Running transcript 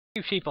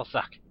You people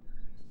suck.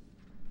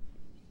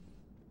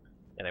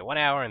 Yeah, like 1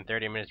 hour and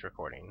 30 minutes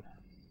recording.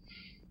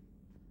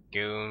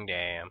 Goon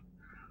damn.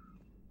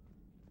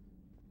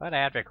 But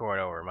I have to record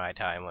over my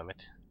time limit.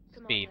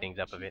 Speed things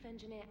up a bit. Chief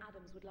Engineer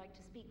Adams would like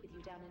to speak with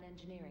you down in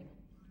engineering.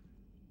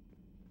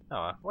 Oh,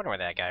 I wonder where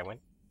that guy went.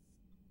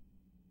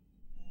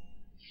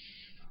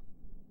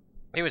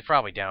 He was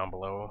probably down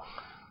below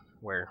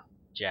where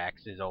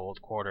Jax's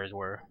old quarters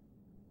were.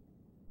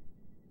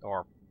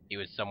 Or he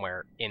was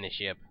somewhere in the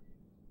ship.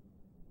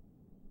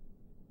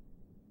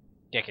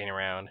 Dicking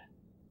around.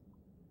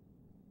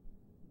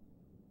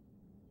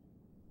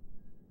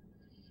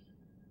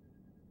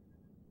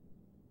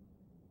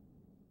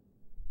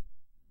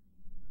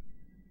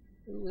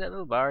 Ooh, that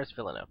little bar is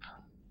filling up.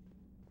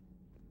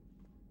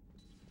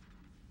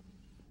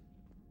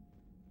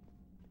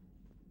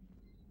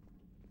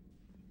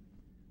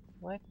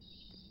 What?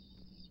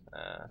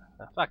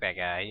 Fuck that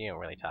guy. You don't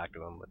really talk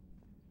to him, but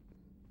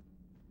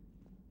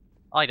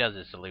all he does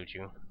is salute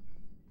you.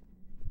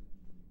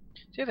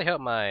 See if they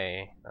help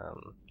my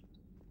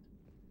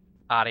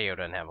audio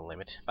doesn't have a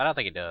limit, but I don't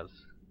think it does.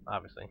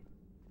 Obviously,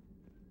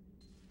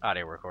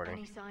 audio recording.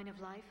 Any sign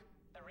of life?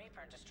 The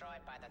Reaper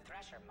destroyed by the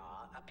Thresher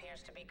Maw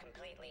appears to be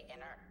completely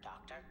inert,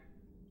 Doctor.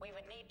 We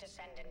would need to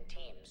send in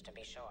teams to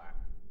be sure.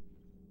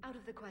 Out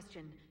of the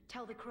question.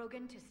 Tell the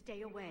Krogan to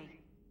stay away.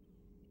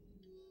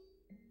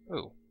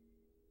 Ooh.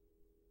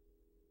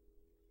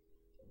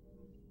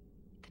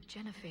 The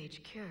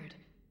genophage cured.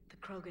 The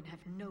Krogan have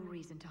no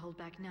reason to hold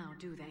back now,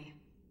 do they?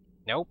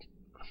 Nope.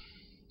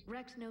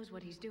 Rex knows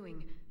what he's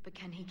doing, but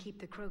can he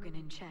keep the Krogan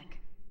in check?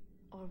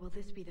 Or will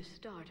this be the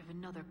start of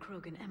another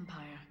Krogan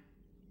empire?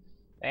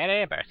 They had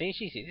an empire.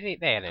 See,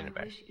 they had an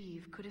empire. I wish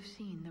Eve could have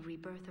seen the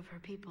rebirth of her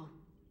people.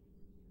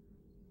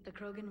 The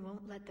Krogan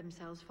won't let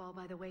themselves fall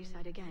by the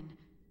wayside again.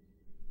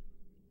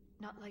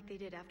 Not like they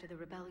did after the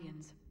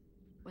rebellions.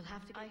 We'll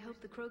have to. I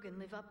hope the Krogan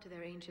live up to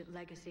their ancient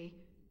legacy,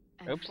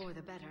 and Oops. for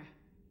the better.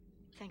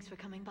 Thanks for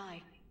coming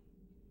by.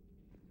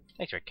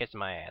 Thanks for kissing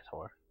my ass,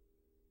 whore.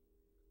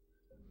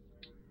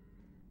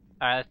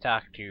 Alright, let's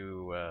talk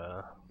to,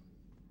 I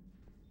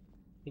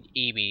think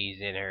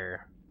Evie's in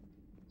her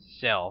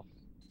self,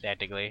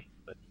 technically,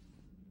 but,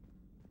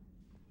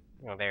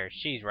 you know, there,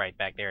 she's right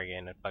back there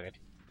again, fuck it.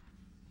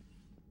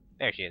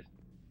 There she is.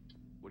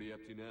 What are you up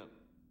to now?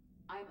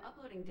 I'm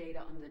uploading data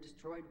on the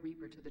destroyed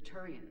Reaper to the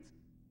Turians.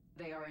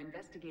 They are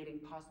investigating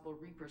possible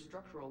Reaper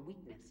structural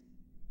weakness.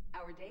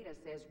 Our data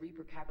says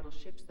Reaper capital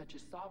ships such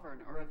as Sovereign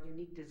are of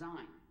unique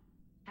design.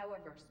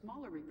 However,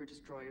 smaller Reaper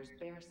destroyers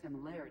bear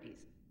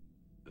similarities.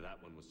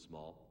 That one was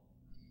small.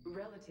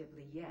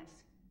 Relatively, yes.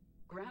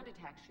 Ground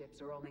attack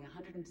ships are only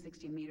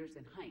 160 meters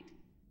in height.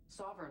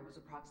 Sovereign was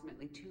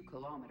approximately 2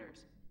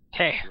 kilometers.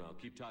 Hey, Well,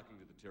 keep talking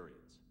to the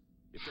Turians.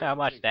 If how there's a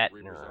much chink that, in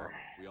Reaper's armor,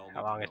 we all how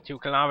need long to is know. 2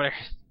 kilometers?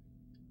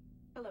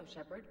 Hello,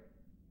 Shepard.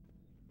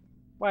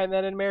 Why isn't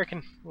that in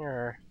American?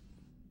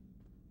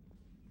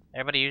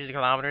 Everybody uses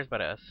kilometers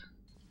but us.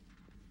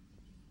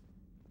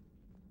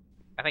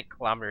 I think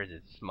kilometers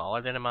is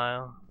smaller than a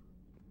mile.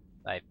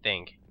 I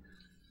think.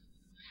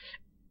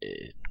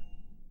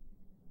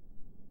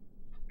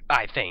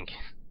 I think.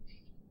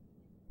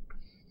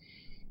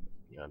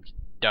 You know, I'm just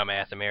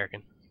dumbass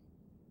American.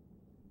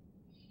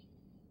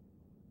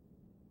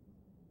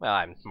 Well,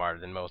 I'm smarter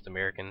than most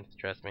Americans,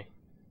 trust me.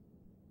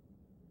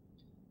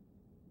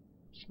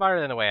 Smarter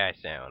than the way I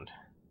sound.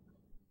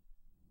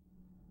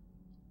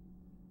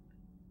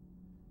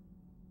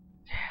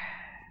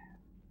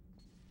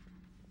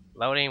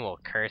 Loading will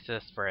curse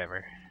us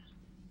forever.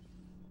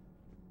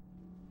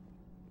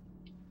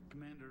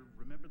 Commander,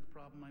 remember the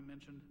problem I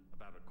mentioned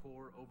about a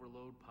core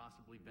overload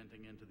possibly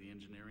venting into the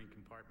engineering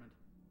compartment?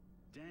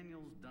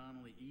 Daniels,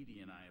 Donnelly, Edie,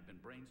 and I have been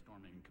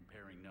brainstorming and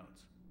comparing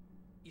notes.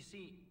 You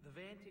see, the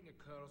venting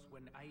occurs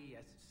when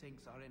IES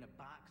sinks are in a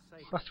back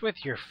cycle. What's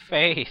with your and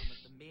face?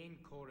 the main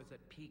core is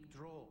at peak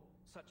draw,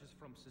 such as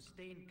from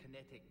sustained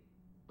kinetic.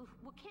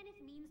 What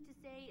Kenneth means to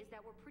say is that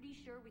we're pretty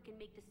sure we can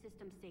make the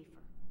system safer.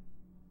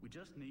 We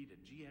just need a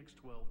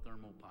GX-12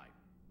 thermal pipe.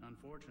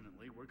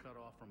 Unfortunately, we're cut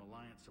off from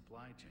Alliance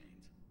supply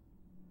chains.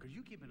 Could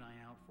you keep an eye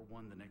out for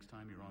one the next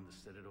time you're on the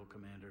Citadel,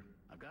 Commander?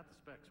 I've got the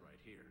specs right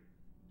here.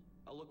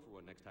 I'll look for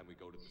one next time we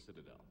go to the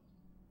Citadel.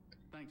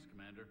 Thanks,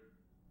 Commander.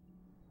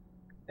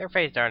 Their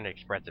faces aren't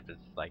expressive as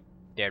like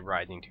Dead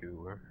Rising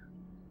 2 or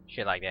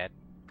shit like that.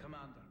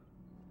 Commander.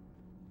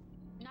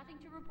 Nothing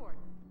to report.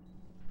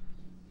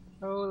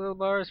 Oh, the little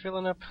bar is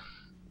filling up.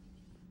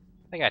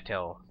 I got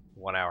till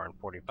 1 hour and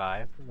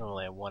 45. I'm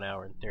only at 1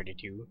 hour and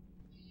 32.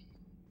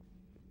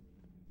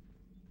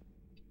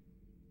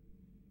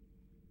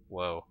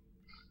 Whoa.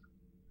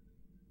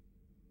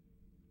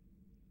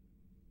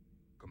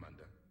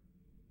 Commander,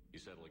 You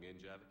settling in,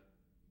 Javik?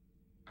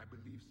 I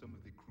believe some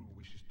of the crew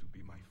wishes to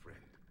be my friend.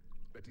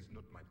 That is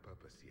not my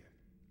purpose here.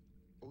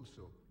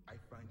 Also, I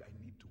find I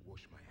need to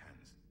wash my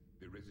hands.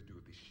 The residue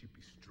of the ship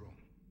is strong.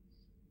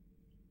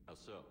 How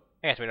so?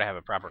 I guess we don't have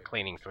a proper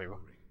cleaning through.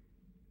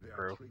 There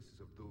True. are traces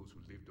of those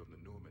who lived on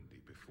the Normandy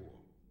before.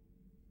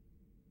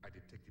 I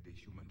detected a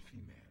human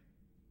female.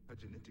 Her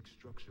genetic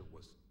structure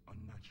was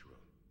unnatural.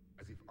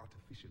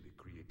 artificially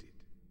created.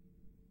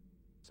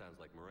 Sounds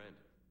like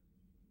Miranda.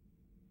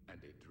 And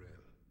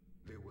Adrel.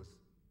 There was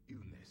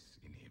illness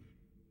in him.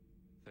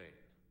 Thane.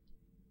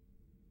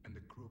 And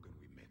the Krogan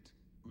we met,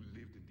 who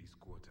lived in these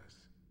quarters,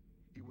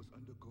 he was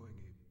undergoing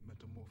a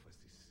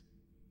metamorphosis.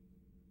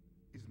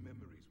 His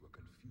memories were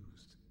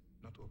confused,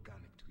 not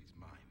organic to his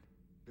mind.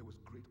 There was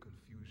great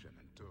confusion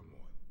and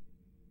turmoil.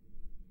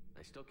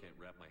 I still can't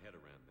wrap my head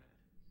around that.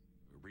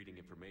 Reading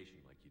information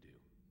like you do.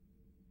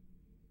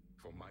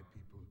 For my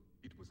people,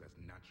 it was as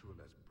natural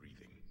as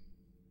breathing.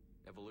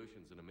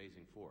 Evolution's an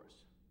amazing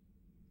force.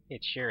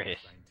 It sure is.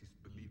 Scientists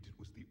believed it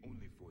was the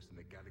only force in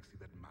the galaxy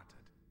that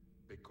mattered.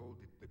 They called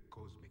it the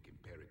cosmic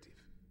imperative.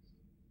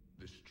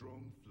 The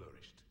strong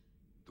flourished,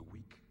 the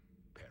weak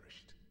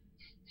perished.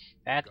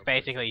 That's Governments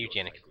basically and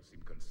eugenics. cycles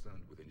seem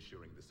concerned with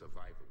ensuring the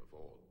survival of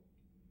all.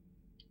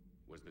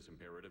 Was this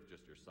imperative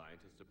just your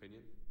scientist's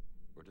opinion?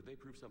 Or did they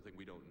prove something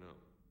we don't know?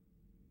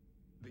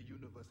 The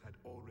universe had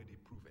already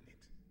proven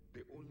it.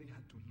 They only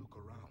had to look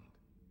around.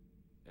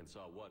 And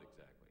saw what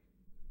exactly?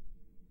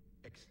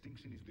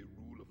 Extinction is the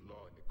rule of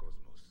law in the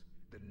cosmos,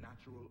 the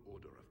natural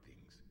order of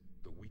things.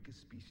 The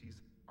weakest species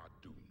are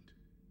doomed.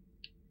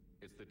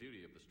 It's the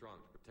duty of the strong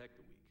to protect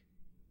the weak.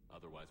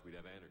 Otherwise, we'd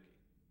have anarchy.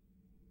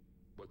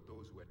 But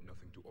those who had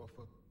nothing to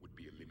offer would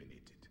be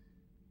eliminated.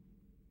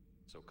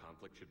 So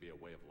conflict should be a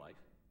way of life?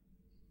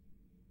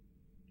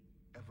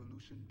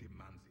 Evolution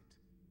demands it.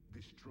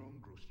 The strong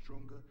grow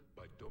stronger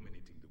by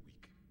dominating the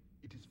weak.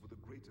 It is for the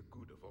greater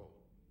good of all.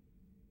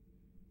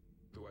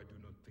 Though I do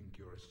not think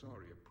your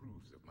Asari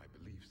approves of my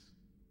beliefs.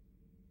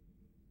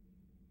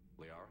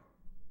 Liara?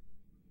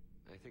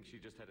 I think she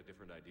just had a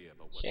different idea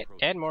about what Shit,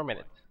 progress 10 more was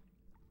minutes.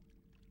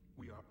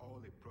 We are all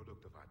a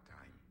product of our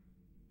time.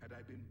 Had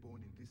I been born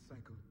in this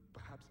cycle,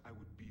 perhaps I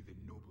would be the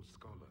noble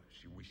scholar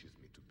she wishes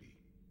me to be.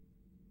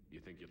 You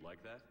think you'd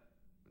like that?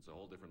 It's a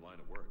whole different line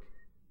of work.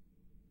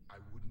 I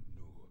wouldn't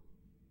know.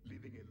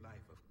 Living a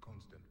life of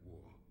constant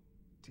war.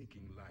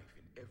 Taking life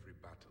in every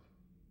battle.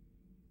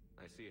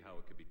 I see how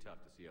it could be tough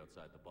to see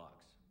outside the box.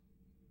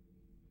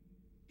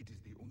 It is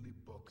the only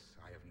box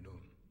I have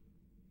known.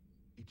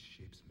 It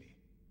shapes me,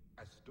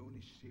 as stone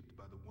is shaped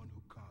by the one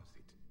who carves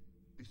it.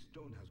 The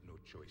stone has no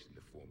choice in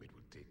the form it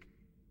will take.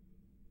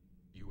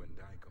 You and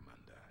I,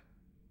 Commander.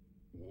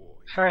 War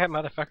is Alright,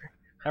 motherfucker.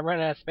 I'm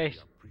running out of space.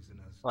 We are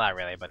prisoners Well, not of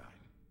really, but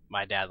design.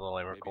 my dad will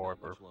only Maybe record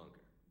not for much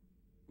longer.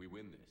 We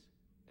win this,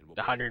 and we'll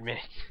 100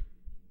 minutes.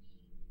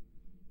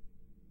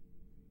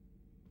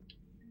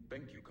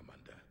 Thank you,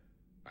 Commander.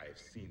 I have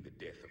seen the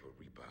death of a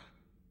Reaper.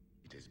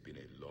 It has been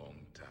a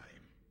long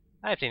time.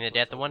 I've seen the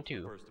death of one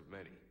too. First of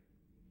many.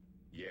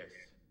 Yes,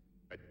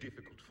 a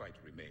difficult fight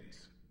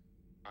remains.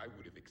 I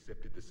would have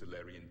accepted the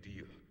Solarian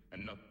deal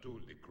and not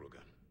told the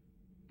Krogan.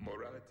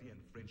 Morality and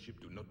friendship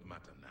do not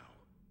matter now.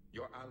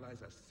 Your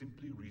allies are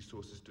simply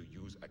resources to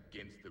use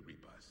against the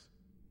Reapers.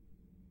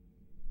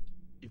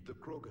 If the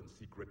Krogan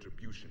seek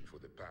retribution for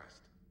the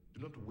past,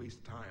 do not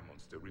waste time on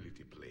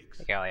sterility plagues.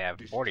 I think I only have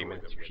 40 Destroy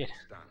minutes. them where Shit.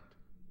 they stand.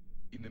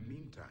 In the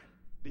meantime,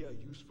 they are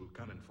useful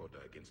cannon fodder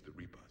against the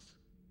Reapers.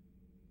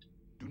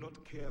 Do not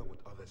care what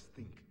others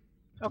think.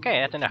 Do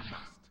Okay, that's what you enough.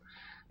 must.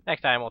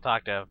 Next time we'll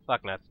talk to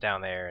Fucknuts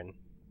down there and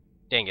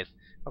Dingus.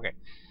 Okay.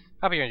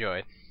 Hope you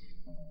enjoyed.